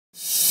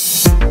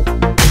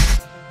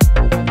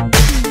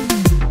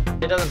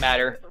doesn't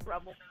matter.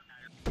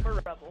 We're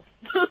rebels.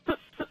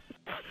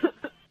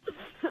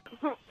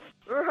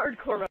 We're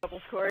hardcore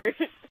rebels, Corey.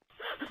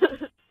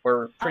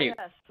 We're pretty.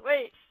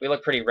 Wait. We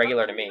look pretty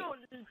regular to me.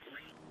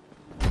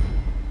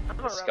 I'm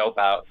a Scope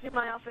rebel. out. See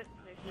my outfit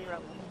makes me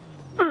rebel.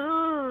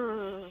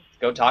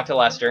 Go talk to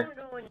Lester.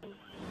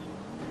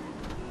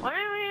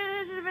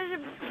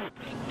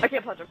 I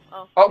can't punch him.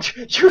 Oh. Oh,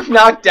 you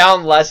knocked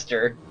down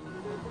Lester.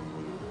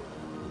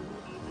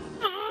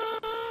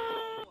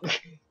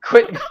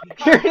 Quit.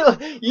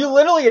 You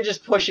literally are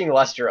just pushing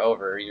Lester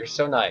over. You're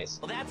so nice.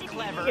 Well, that's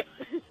clever.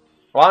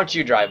 Why don't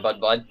you drive, Bud?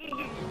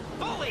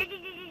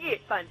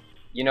 Fine.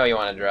 You know you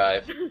want to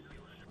drive.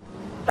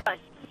 Fine.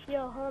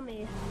 Yo,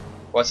 homie.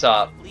 What's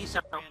up? Police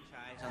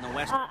franchise on the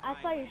west. I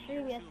saw your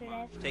stream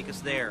yesterday. Take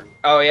us there.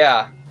 Oh,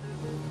 yeah.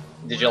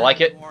 Did you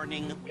like it?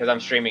 Morning. Because I'm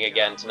streaming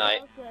again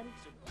tonight. That was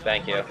good.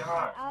 Thank you.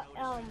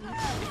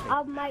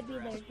 I might be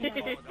there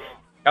tonight.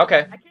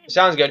 Okay.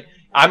 Sounds good.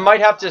 I might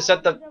have to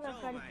set the...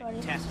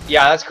 Test.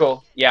 Yeah, that's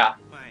cool. Yeah.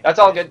 That's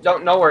all good.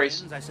 No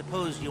worries. I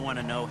suppose you want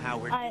to know how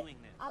we're doing this.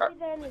 I'll be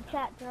there in the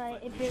chat tonight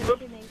if you're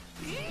streaming.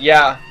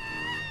 Yeah.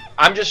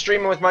 I'm just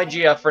streaming with my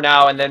GF for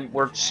now, and then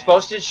we're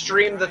supposed to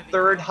stream the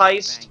third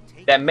heist.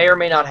 That may or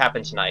may not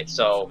happen tonight,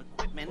 so...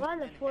 We're on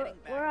the fourth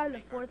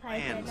heist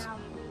right now.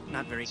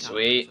 Not very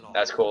Sweet.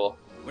 That's cool.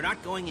 We're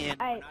not going in.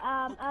 Alright,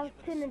 I'll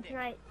tune in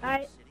tonight.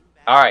 Alright?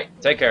 Alright,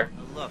 take care.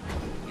 Look,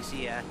 you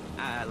see,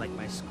 I like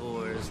my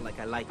scores like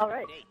I like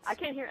Alright. dates. I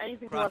can't hear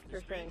anything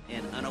Lester saying.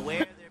 And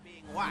unaware they're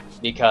being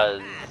watched.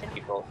 Because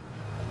people...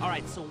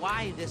 Alright, so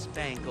why this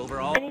bank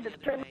overall? I need to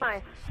turn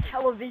my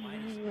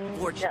television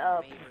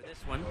up. This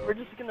one. We're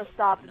just gonna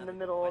stop in the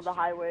middle of the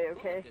highway,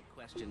 okay? Good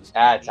questions.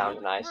 That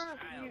sounds nice.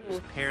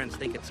 Parents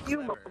think it's Few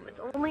clever. moments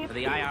only. For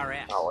the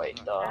IRS. Oh,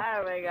 wait, duh.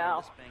 There we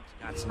go. This bank's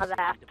got some How's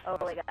that? safety Oh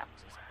my god.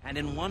 deposits. And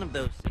in one of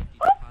those safety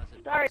Oh,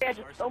 deposit sorry, I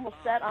boxes just are almost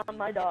some sat on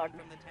my dog.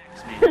 from the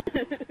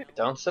tax man.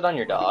 Don't sit on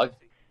your dog.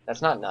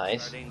 That's not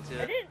nice. Starting I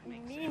to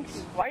didn't mean to.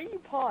 Why are you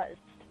paused?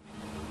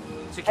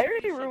 I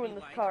security already ruined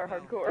this car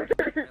hardcore.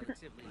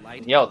 relatively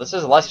light. Yo, this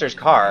is Lester's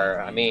car.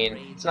 I mean,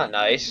 it's not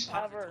nice.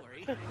 However,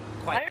 I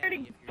Quite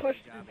already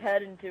pushed his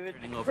head into it.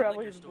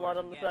 Probably his blood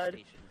on the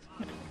side.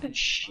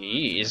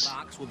 Jeez. The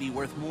box will be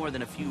worth more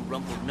than a few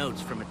rumpled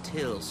notes from a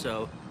till,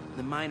 so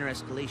the minor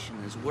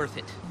escalation is worth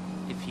it.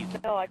 If you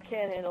can. No, I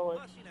can't handle it.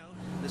 Plus, you know,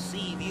 the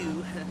sea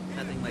view,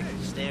 nothing like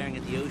staring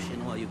at the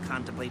ocean while you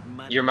contemplate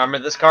money, You remember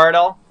this car at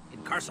all?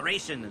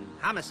 incarceration, and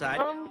homicide.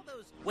 All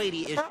those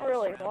weighty issues. Not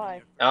really.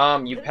 Why?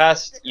 You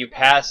passed,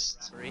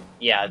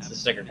 yeah, it's the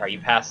sticker car. You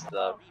passed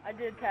the, I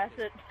did pass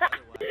it.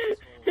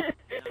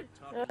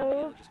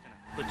 No.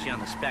 Put you on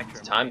the spectrum.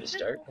 it's time to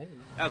start.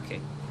 Okay,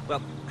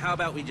 well, how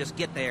about we just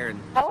get there and...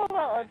 How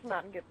about let's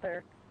not get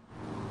there?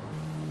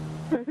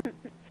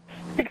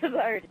 Because I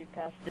already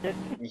passed it.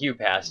 You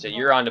passed it.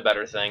 You're on to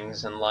better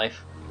things in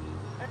life.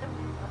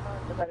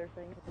 The better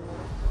thing.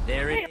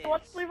 There Hey, it is.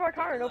 let's leave our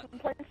car in open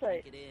plain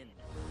sight. Get in.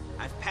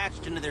 I've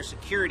patched into their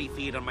security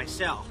feed on my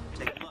cell.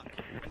 Take a look.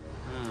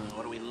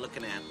 What are we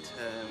looking at?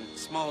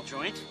 Small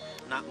joint,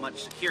 not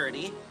much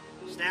security.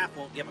 Staff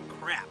won't give a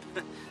crap,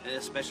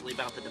 especially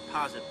about the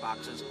deposit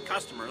boxes.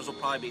 Customers will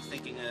probably be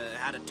thinking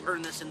how to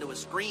turn this into a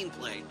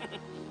screenplay.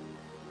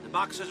 The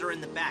boxes are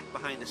in the back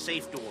behind the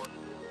safe door.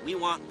 We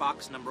want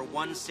box number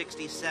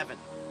 167.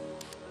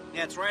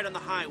 Yeah, it's right on the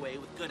highway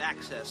with good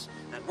access.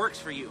 That works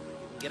for you. You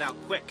can get out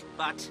quick,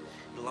 but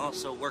it'll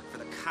also work for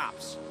the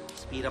cops.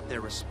 Speed up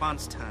their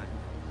response time.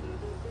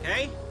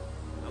 Okay?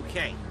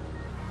 Okay.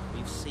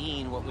 We've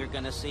seen what we're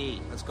gonna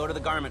see. Let's go to the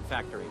garment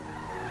factory.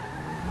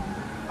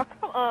 Oh,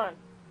 come on.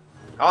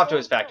 Off to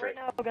his factory.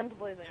 Right now, guns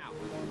blazing. Now,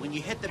 when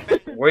you hit the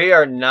bank, We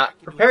are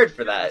not prepared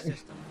for that.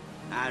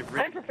 I've I'm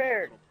written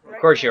prepared. Of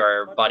course you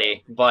are,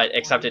 buddy, but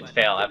except it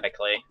fail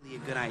epically. a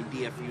good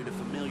idea for you to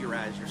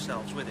familiarize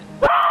yourselves with it.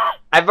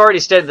 I've already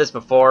stated this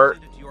before.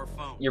 Send it to your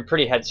phone. You're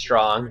pretty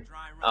headstrong.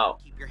 Dry run, Oh.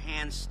 Keep your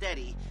hands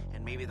steady,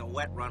 and maybe the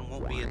wet run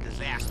won't be a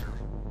disaster.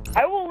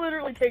 I will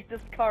literally take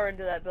this car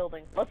into that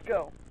building. Let's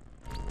go.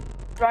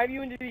 Drive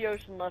you into the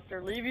ocean,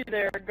 Lester. Leave you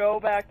there. Go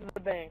back to the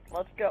bank.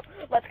 Let's go.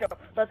 Let's go.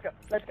 Let's go.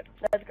 Let's go.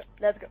 Let's go.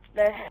 Let's go.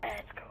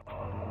 Let's go.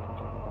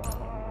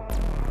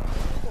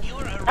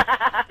 You're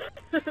a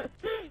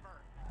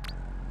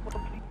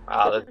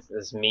Wow, this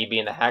is me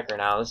being the hacker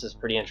now. This is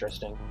pretty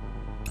interesting.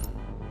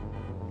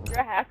 You're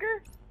a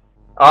hacker?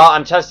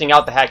 I'm testing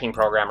out the hacking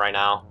program right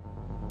now.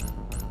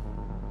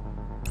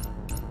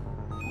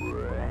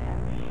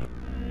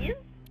 Yes.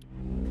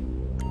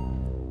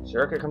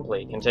 Circuit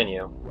complete.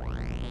 Continue.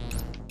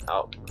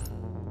 Oh.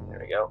 There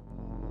we go.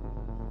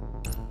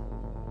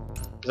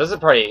 This is a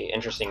pretty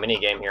interesting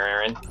minigame here,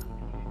 Aaron.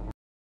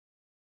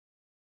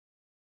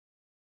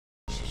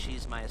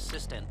 She's my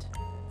assistant.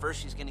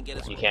 First, she's gonna get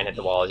us. You can't hit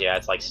the walls. Yeah,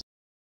 it's like...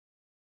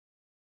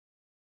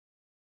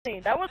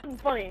 That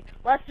wasn't funny.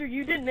 Lester,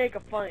 you did make a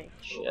funny.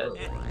 Shit.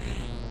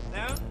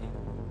 No?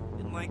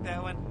 Didn't like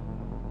that one?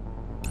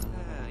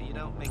 You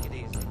don't make it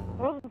easy. It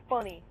wasn't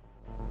funny.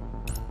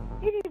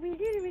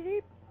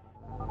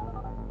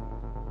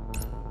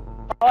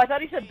 Oh, I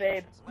thought he said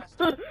babe.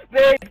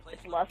 Babe,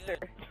 it's Lester.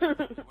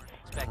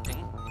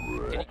 Expecting.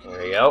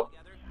 There you go.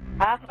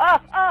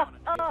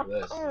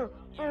 This.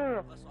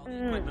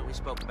 Equipment we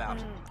spoke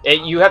about.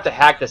 You have to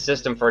hack the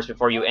system first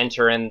before you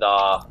enter in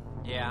the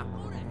Yeah.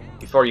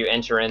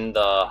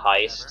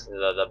 heist,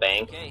 the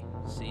bank. Okay.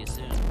 See you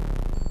soon.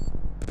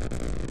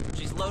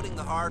 She's loading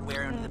the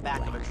hardware into the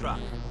back of a truck.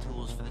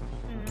 Tools for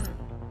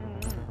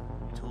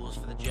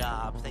the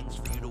job. Things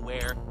for you to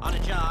wear on a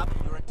job.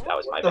 That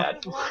was my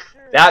bad.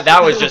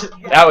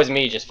 that was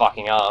me just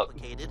fucking up.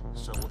 Complicated.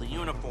 So will the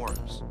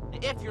uniforms.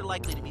 If you're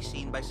likely to be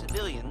seen by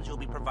civilians, you'll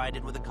be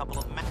provided with a couple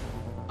of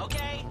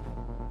Okay.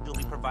 You'll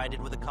be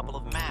provided with a couple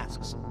of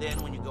masks. Then,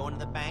 when you go into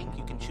the bank,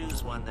 you can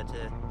choose one that.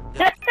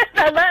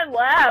 I let him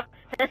laugh.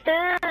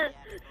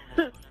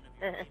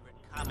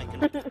 Comic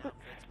and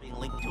being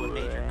linked to a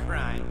major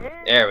crime.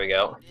 There we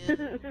go.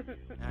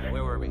 Alright,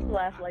 where were we?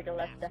 Laugh like a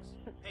Lester.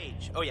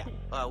 Paige. Oh yeah.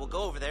 We'll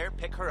go over there,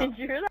 pick her up. Did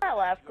you hear that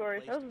laugh,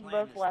 Corey? That was the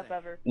best laugh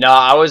ever. No,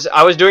 I was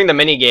doing the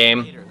mini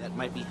game. Later, that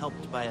might be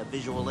helped by a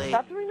visual aid.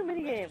 Stop doing the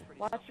minigame.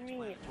 Watch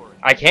me.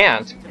 I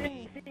can't.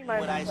 Didn't see my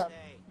What I mess up.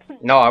 say.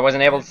 No, I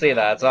wasn't able to see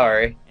that.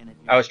 Sorry.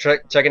 I was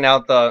checking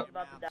out the.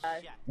 About to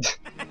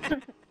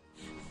die.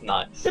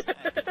 Nuts.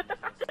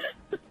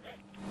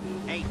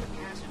 Hey,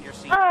 fasten your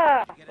seat.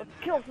 Let's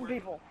kill some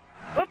people.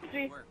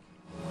 Oopsie.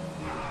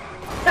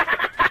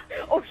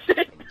 Oh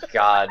shit.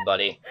 God,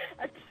 buddy.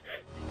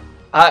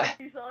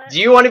 You saw that? Do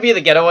you want to be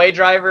the getaway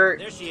driver?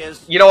 There she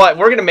is. You know what?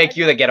 We're gonna make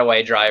you the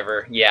getaway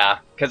driver. Yeah,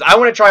 because I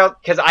want to try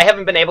out. Because I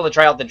haven't been able to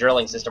try out the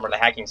drilling system or the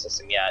hacking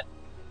system yet.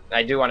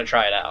 I do want to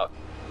try it out.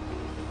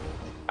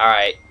 All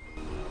right.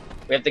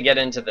 We have to get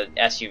into the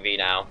SUV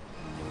now.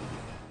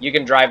 You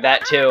can drive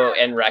that too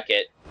and wreck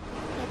it.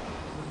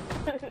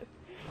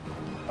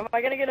 Am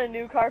I gonna get a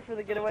new car for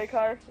the getaway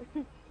car?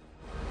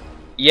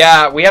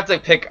 Yeah, we have to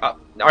pick up.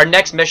 Our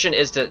next mission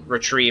is to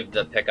retrieve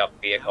the pickup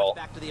vehicle.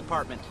 Back to the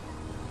apartment.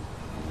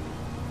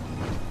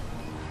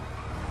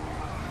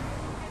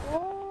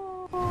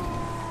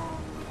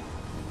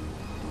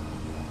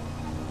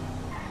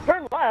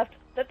 Turn left.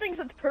 That thing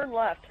said turn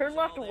left. Turn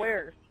left to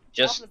where?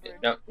 Just Off the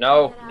bridge.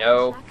 no.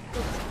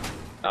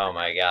 Oh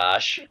my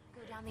gosh. Go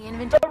down the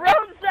inventory. The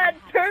road said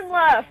turn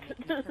left.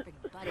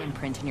 Perfect butt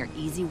imprint in your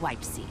easy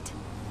wipe seat.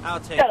 I'll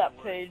take. Shut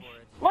up, Paige.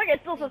 Look,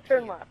 it still says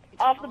turn left.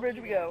 Off the bridge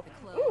we go.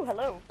 Ooh,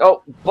 hello.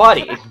 Oh,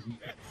 buddy.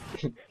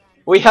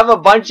 We have a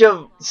bunch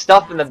of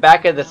stuff in the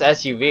back of this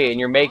SUV, and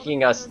you're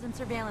making us Photos and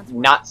surveillance.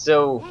 not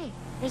so Hey,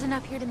 there's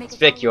enough here to make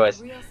conspicuous.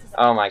 a real society.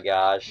 Oh my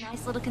gosh.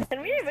 Nice little Can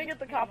we even get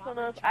the cops on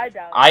us? I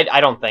doubt it. I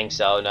don't think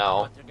so,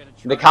 no.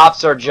 The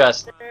cops are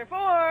just,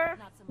 Therefore,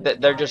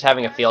 they're just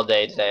having a field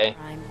day today.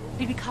 crime.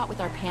 We'd be caught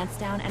with our pants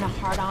down and a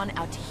hard-on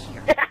out to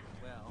here. Well,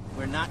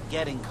 we're not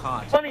getting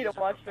caught. funny to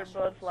watch their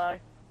blood fly.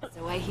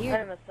 So I I hear.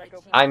 am a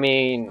psychopath. I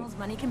mean, Girls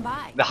money can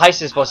buy. the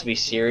heist is supposed to be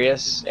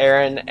serious,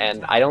 Aaron,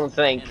 and I don't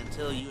think And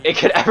until you it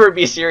could ever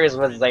be serious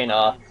with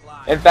Zaina.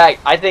 In fact,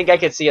 I think I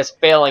could see us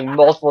failing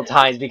multiple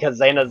times because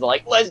Zaina's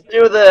like, let's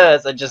do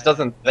this, and just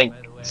doesn't think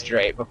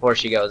straight before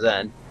she goes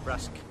in.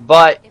 Brusque.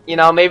 But, you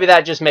know, maybe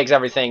that just makes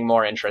everything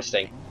more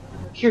interesting.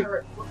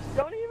 Here,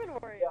 Don't even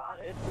worry about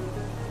it.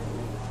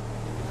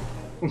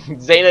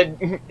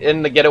 Zaina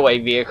in the getaway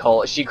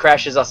vehicle, she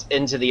crashes us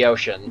into the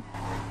ocean.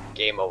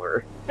 Game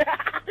over.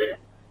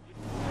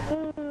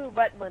 Ooh,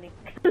 butt money.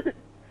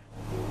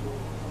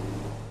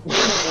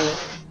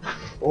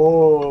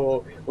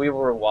 Oh, we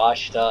were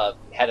washed up.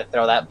 Had to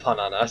throw that pun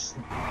on us.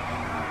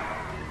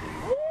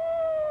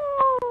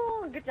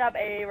 Ooh, good job,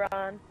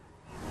 Aaron.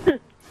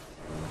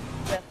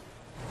 Yeah.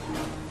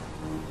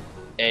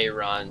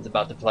 Aaron's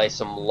about to play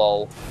some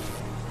LOL.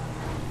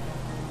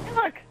 Hey,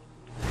 look.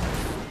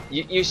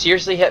 You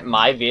seriously hit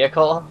my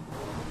vehicle?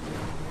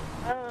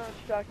 I don't know what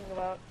you're talking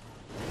about.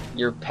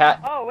 Your pet?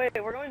 Oh, wait,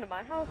 we're going to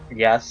my house?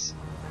 Yes.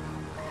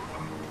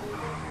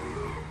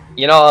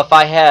 You know, if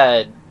I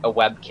had a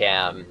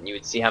webcam, you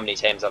would see how many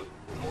times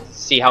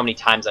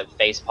I'm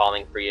face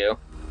palming for you.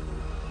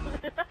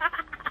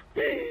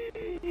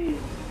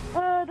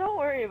 Don't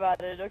worry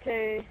about it,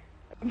 okay?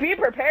 Be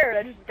prepared,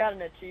 I just got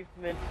an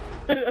achievement.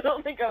 I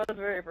don't think I was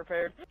very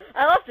prepared.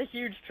 I left a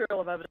huge trail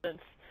of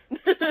evidence.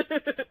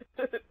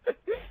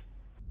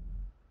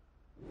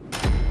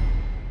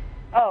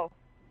 Oh,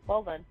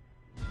 well then.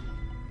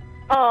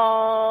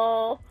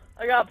 Oh,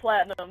 I got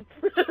platinum.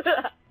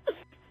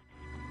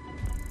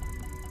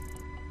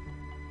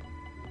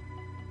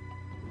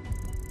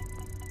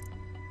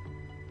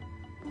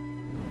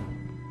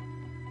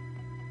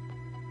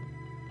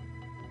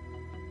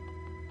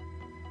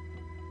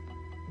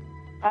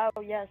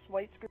 Oh yes,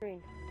 white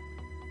screen.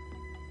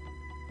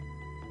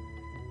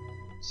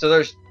 So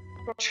there's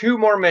 2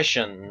 more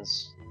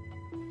missions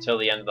till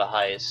the end of the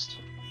heist.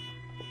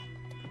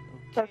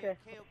 Okay,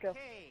 let's go.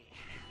 Okay.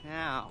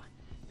 Now,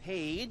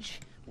 Paige,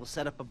 we'll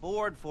set up a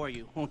board for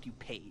you, won't you,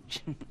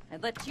 Paige?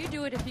 I'd let you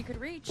do it if you could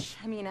reach.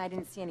 I mean, I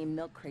didn't see any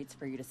milk crates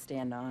for you to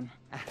stand on.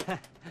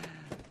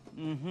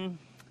 Mm-hmm.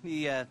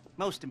 The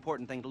most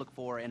important thing to look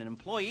for in an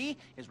employee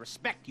is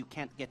respect. You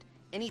can't get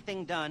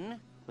anything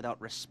done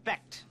without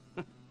respect.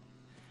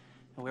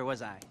 Where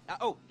was I?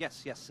 Oh,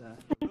 yes.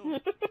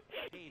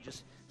 Hey,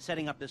 just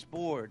setting up this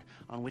board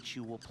on which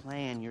you will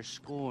plan your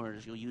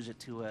scores. You'll use it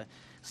to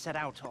set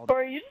out all the...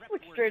 Or you just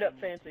look straight up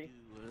fancy.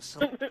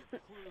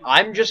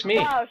 I'm just me.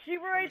 Wow, she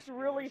writes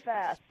really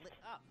fast.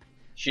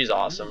 She's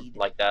awesome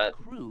like that.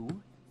 Crew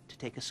to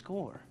take a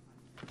score,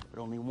 but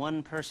only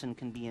one person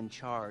can be in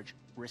charge.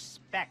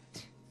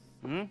 Respect.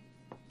 Isn't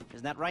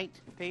that right,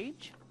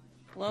 Paige?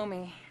 Blow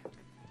me.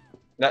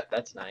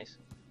 That's nice.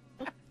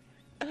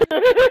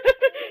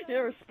 Yeah,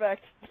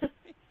 respect.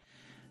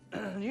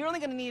 You're only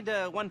gonna need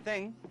one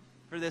thing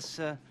for this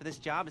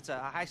job. It's a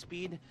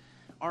high-speed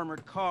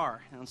armored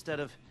car. Now, instead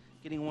of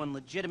getting one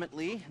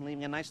legitimately and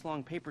leaving a nice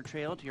long paper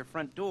trail to your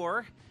front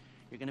door,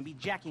 you're gonna be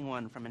jacking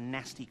one from a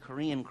nasty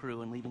Korean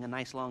crew and leaving a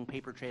nice long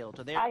paper trail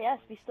to their... Ah, yes,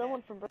 we stole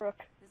one from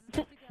Brooke.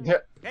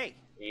 Hey.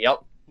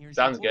 Yep. Here's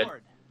Sounds your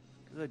good.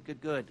 board.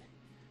 Good.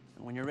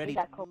 And when you're ready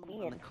got to move on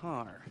Korean. the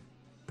car,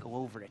 go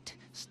over it,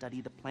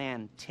 study the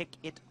plan, tick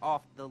it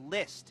off the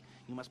list.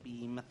 You must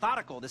be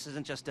methodical. This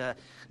isn't just a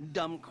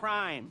dumb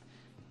crime.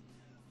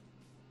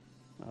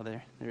 Well,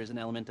 there is an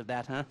element of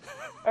that, huh?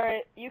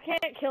 Alright, you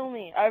can't kill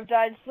me. I've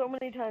died so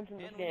many times in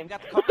this And game. we've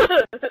got the car.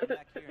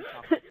 Back here and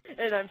talk.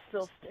 And I'm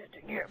still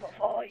standing here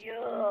before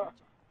you.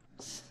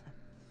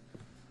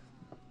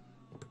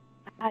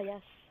 Ah,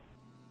 yes.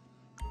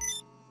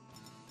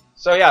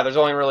 So yeah, there's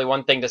only really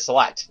one thing to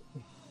select.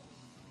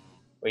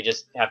 We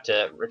just have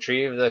to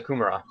retrieve the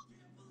Kumara.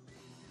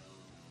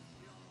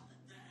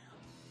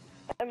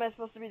 Am I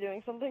supposed to be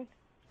doing something?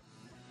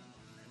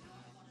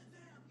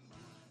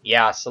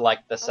 Yeah,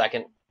 select the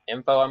second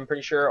info, I'm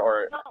pretty sure,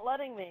 or It's not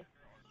letting me.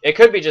 it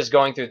could be just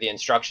going through the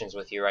instructions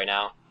with you right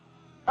now.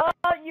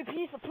 You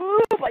piece of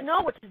poop! I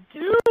know what to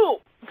do!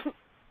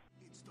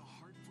 It's the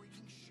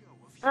heartbreaking show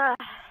of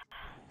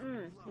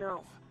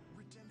No.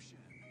 redemption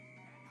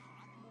and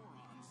hot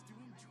morons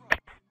doing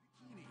drugs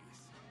in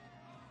bikinis.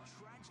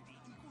 Tragedy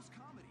equals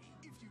comedy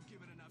if you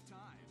give it enough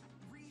time.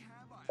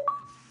 Rehab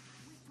Island.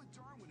 We've put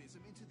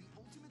Darwinism into the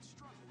ultimate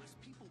struggle as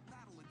people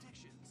battle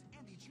addictions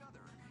and each other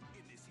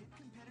in this hit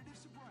competitive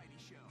sobriety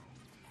show.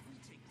 We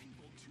take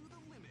people to the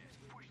limit,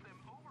 push them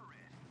over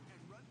it, and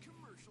run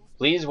commercials.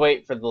 Please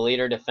wait for the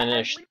leader to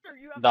finish Leader,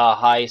 you have the to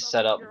high pick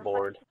setup your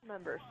board.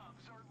 members.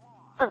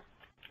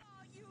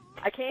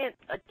 I can't,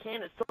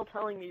 it's still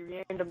telling me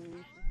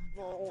random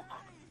bull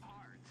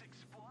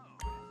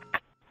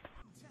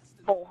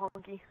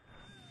honky.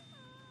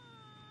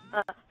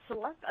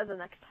 Select as the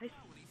next heist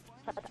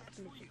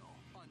mission.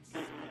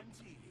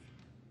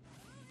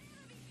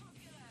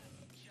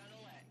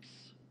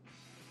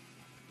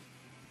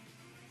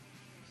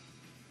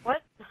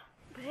 What?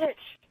 Bitch!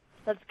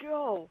 Let's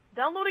go!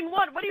 Downloading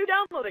what? What are you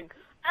downloading?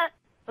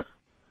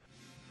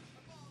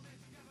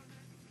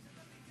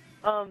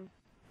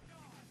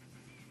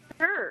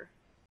 Sure.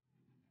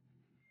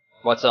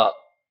 What's up?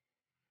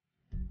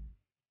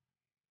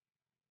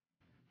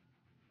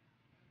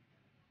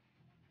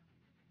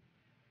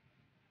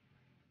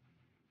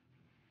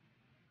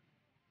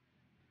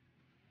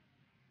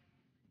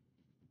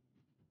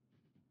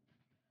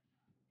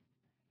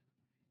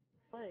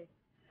 Play.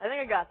 I think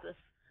I got this.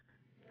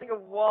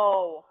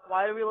 Whoa,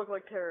 why do we look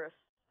like terrorists?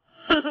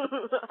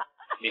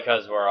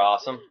 Because we're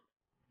awesome.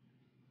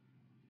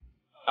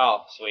 Oh,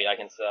 sweet, I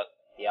can set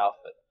the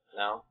outfit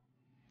now.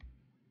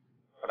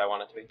 What I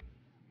want it to be.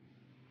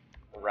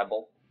 A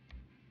rebel.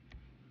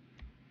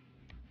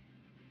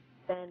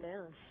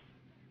 Bandanas.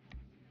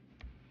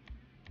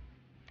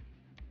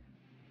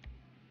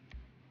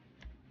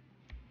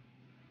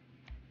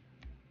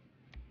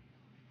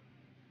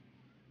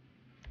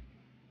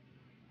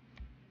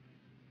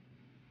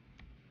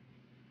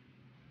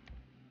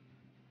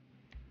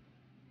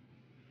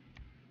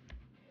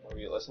 What are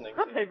you listening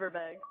A to? paper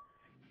bag.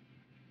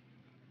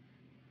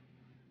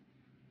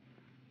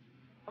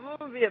 I'm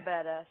gonna be a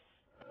badass.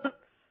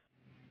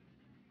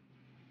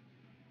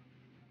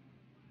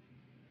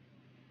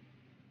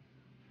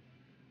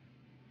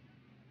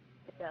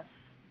 Yes.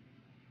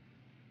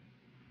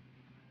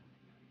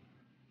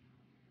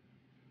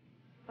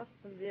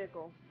 Custom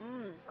vehicle.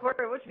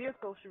 Corey, which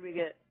vehicle should we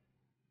get?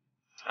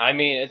 I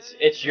mean,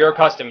 it's your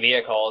custom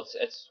vehicle.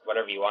 It's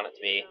whatever you want it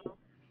to be.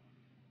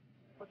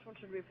 Which one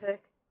should we pick?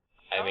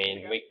 I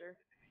mean,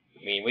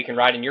 we can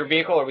ride in your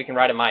vehicle, or we can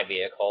ride in my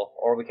vehicle,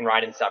 or we can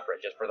ride in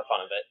separate just for the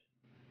fun of it.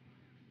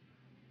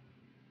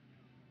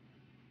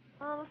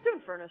 Let's do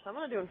Infernus. I'm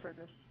gonna do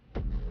Infernus.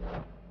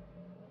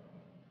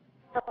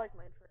 I like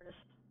my Infernus.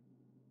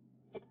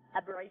 It's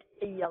a bright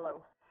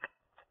yellow.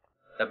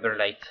 The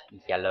bright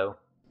yellow.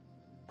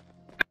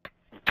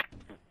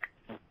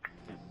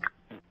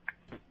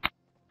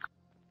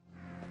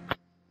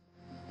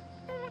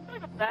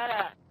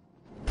 Badass.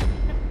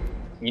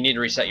 You need to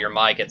reset your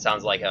mic. It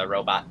sounds like a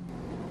robot.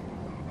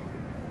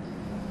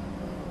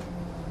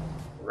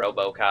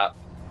 RoboCop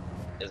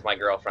is my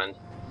girlfriend.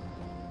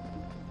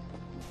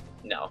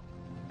 No,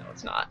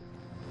 it's not.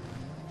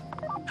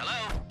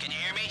 Hello? Can you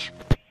hear me?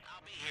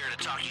 I'll be here to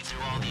talk you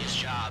through all these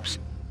jobs.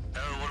 Oh,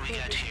 what do we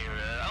got here?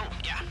 Oh,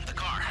 yeah, the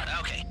car.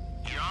 Okay.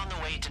 You're on the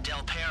way to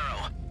Del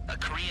Perro. A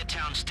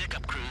Koreatown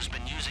stick-up crew's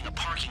been using a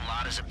parking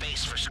lot as a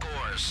base for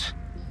scores.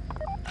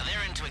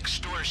 They're into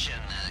extortion,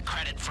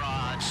 credit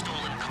fraud,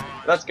 stolen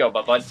cars. Let's go,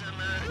 bud. Some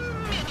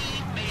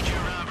major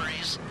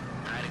robberies.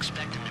 I'd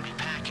expect them to be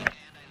packing.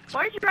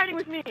 Why aren't you riding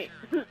with me?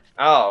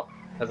 Oh,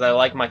 because I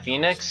like my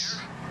Phoenix?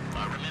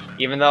 Remember,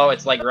 Even though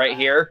it's like right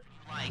here?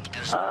 like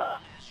as long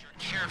as you're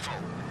careful.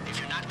 If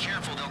you're not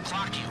careful, they'll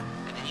clock you,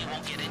 and then you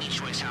won't get any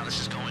choice how this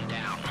is going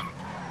down.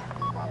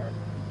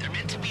 They're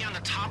meant to be on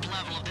the top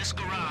level of this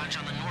garage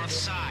on the north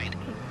side.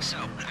 So,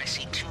 I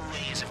see two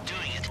ways of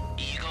doing it.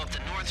 You go up the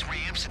north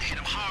ramps and hit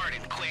them hard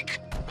and quick,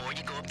 or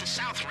you go up the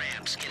south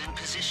ramps, get in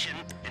position,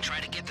 and try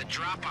to get the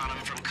drop on them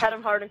from Cut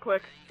him hard and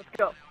quick. Let's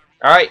go.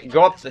 Alright,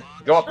 go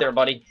up there,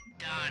 buddy.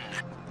 done.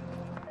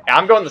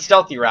 I'm going the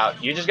stealthy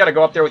route. You just gotta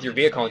go up there with your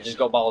vehicle and just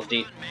go balls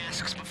deep.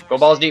 Masks before Go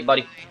balls deep,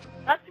 buddy.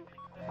 That's...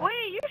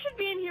 Wait, you should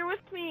be in here with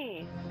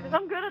me. Because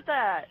I'm good at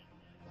that.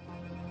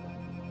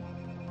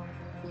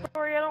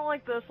 Sorry, I don't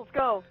like this. Let's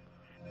go.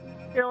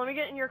 Here, let me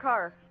get in your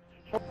car.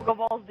 We'll go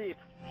balls deep.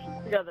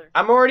 Together.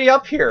 I'm already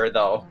up here,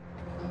 though.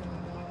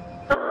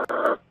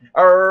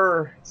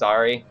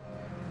 Sorry.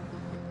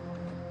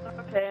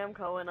 Okay, I'm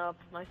going up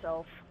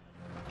myself.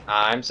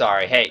 I'm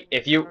sorry. Hey,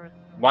 if you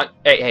want...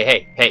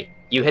 Hey.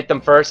 You hit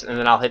them first, and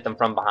then I'll hit them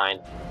from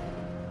behind.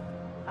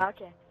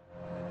 Okay.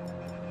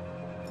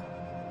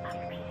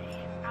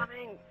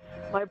 Coming.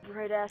 My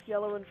bright-ass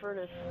yellow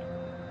Infernus.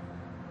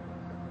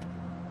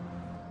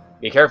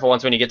 Be careful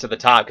once when you get to the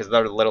top, because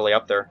they're literally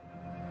up there.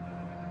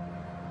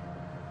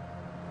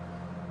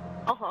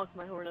 I'll honk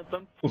my horn at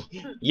them.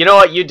 You know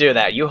what? You do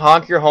that. You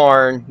honk your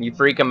horn, you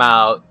freak them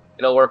out.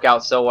 It'll work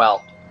out so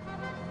well.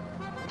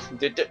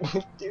 Do do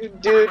do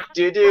do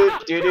do do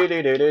do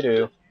do do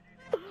do.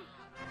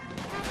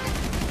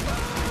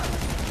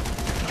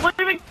 What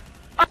do you mean?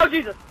 Oh,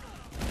 Jesus!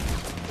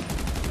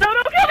 No,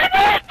 don't kill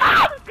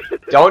me!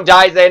 Don't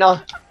die,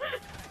 Zayna.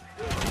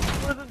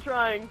 Wasn't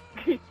trying.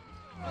 Do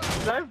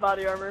I have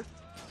body armor?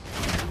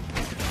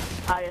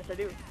 Ah, yes, I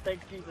do.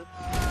 Thanks, Jesus.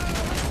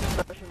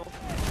 Professional.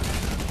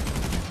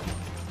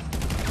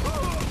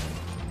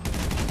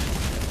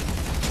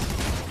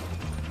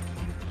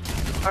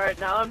 Alright,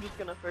 now I'm just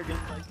gonna friggin'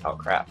 like... Oh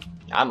crap.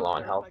 I'm low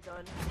on health. my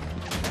gun.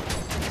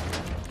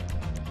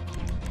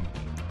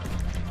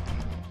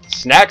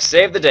 Snacks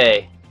save the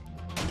day.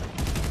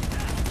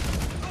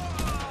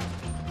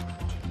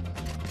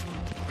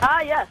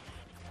 Ah, yes!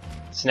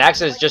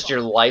 Snacks is just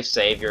your life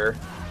savior.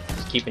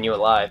 Just keeping you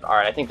alive.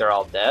 Alright, I think they're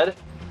all dead.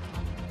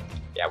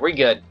 Yeah, we're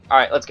good.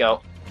 Alright, let's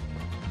go.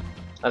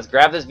 Let's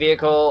grab this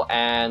vehicle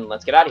and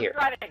let's get out of here.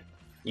 Driving!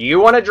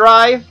 You want to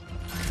drive?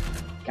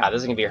 God,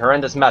 this is going to be a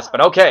horrendous mess, but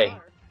okay.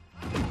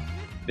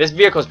 This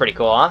vehicle's pretty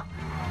cool, huh?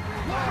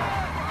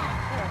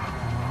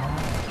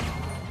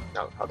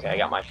 Oh, okay, I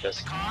got my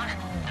fist. car.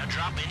 Now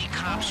drop any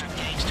cops or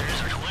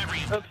gangsters or whoever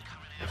you Oops.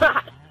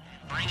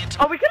 bring it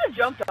to. Oh, we could have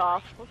jumped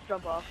off. Let's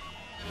jump off.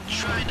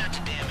 Try not to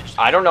damage.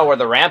 I don't know where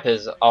the ramp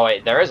is. Oh,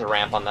 wait, there is a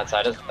ramp on that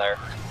side, isn't there?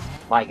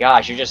 My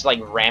gosh, you're just, like,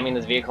 ramming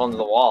this vehicle into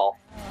the wall.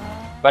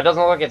 But it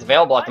doesn't look like it's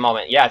available at the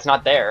moment. Yeah, it's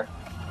not there.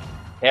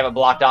 They have it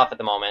blocked off at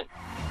the moment.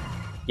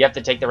 You have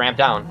to take the ramp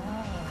down.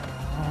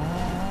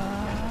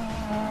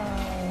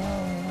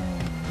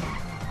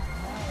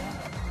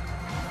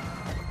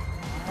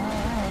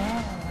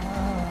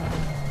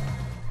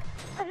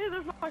 Hey,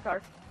 there's my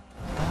car.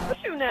 They're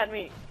shooting at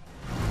me.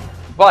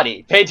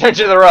 Buddy, pay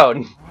attention to the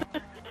road.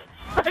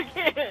 I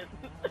can't.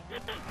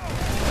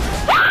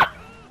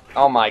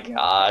 Oh my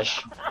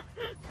gosh.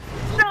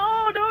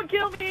 No, don't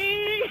kill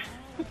me.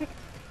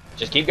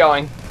 Just keep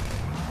going.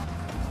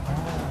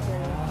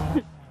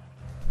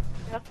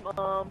 Yes,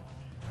 Mom.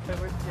 Wait,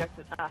 where's the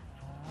exit? Ah.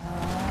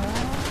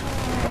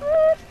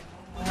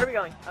 Where are we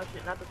going? Oh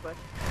shit, not this way.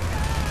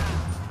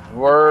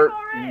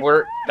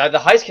 The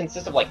heist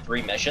consists of like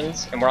 3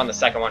 missions, and we're on the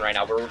second one right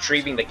now. We're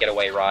retrieving the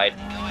getaway ride.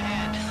 Go ahead.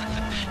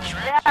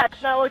 Yeah,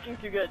 it's not looking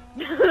too good.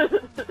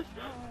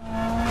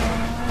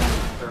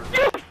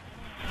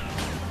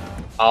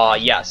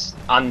 Yes,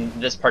 on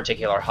this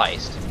particular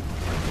heist.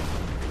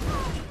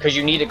 Because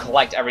you need to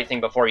collect everything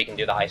before you can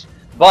do the heist.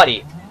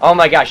 Buddy, oh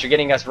my gosh, you're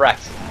getting us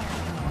wrecked.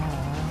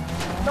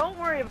 Don't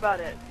worry about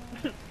it.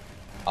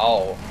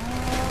 Oh.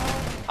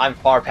 I'm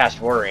far past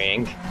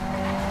worrying.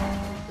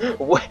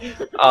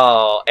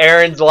 Oh,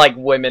 Aaron's like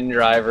women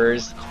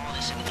drivers. Call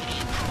this an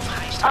idiot-proof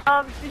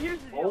heist. So here's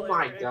the deal. Oh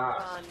my Aaron.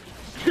 gosh.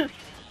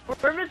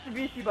 We're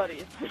Mitsubishi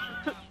buddies.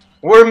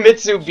 We're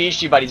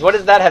Mitsubishi buddies. What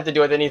does that have to do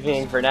with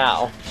anything for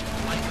now?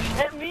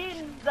 It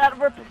means that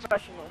we're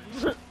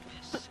professionals.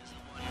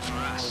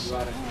 I'll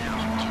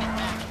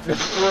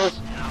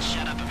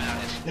shut up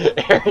about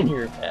it. Aaron,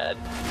 you're bad.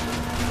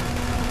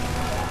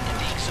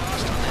 The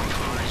exhaust on that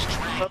car is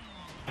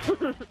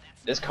dragged.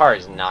 This car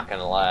is not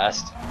gonna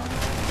last.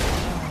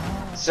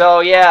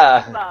 So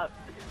yeah. Stop.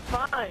 It's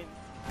fine.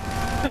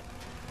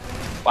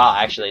 Wow,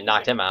 actually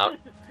knocked him out.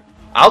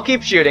 I'll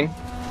keep shooting. How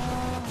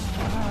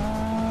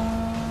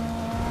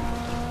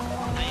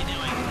you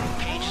doing?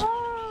 Paige?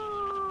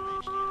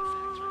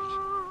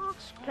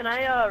 Can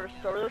I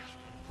restore this?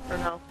 Or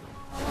no?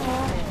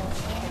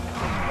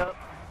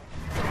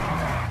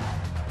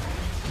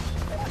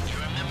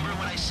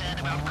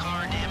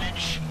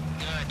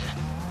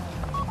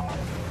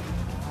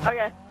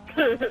 Okay.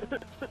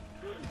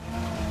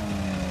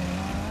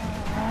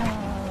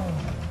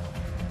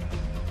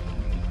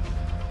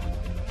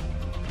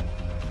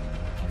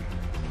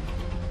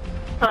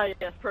 Ah,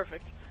 yes,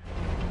 perfect.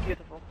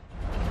 Beautiful.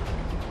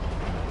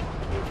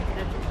 Easy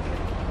conditions.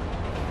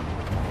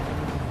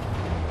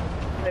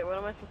 Wait, what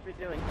am I supposed to be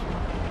doing?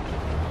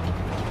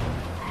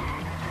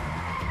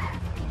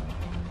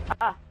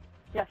 Ah,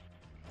 yes.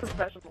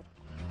 Professional.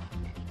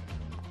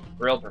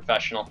 Real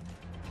professional.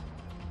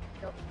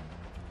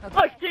 Okay.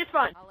 Look, she's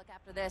fine. I'll look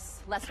after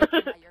this. Lester,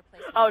 you got your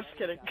place. I was just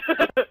kidding.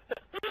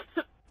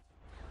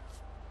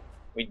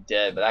 We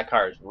did, but that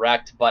car is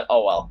wrecked. But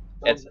oh well.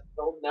 It's.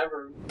 They'll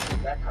never.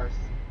 That car's.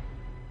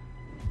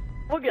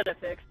 We'll get it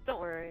fixed. Don't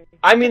worry.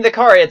 I mean, the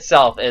car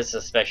itself is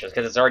suspicious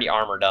because it's already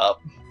armored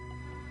up.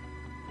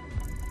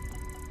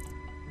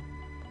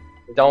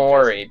 Don't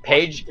worry,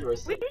 Paige. We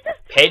just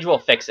Paige will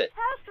fix it.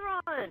 test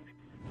run.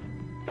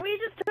 We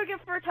just took it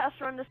for a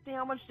test run to see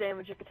how much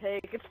damage it could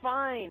take. It's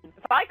fine.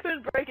 If I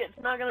couldn't break it,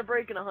 it's not gonna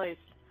break in a heist.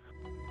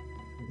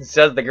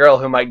 Says the girl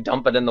who might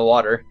dump it in the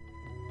water.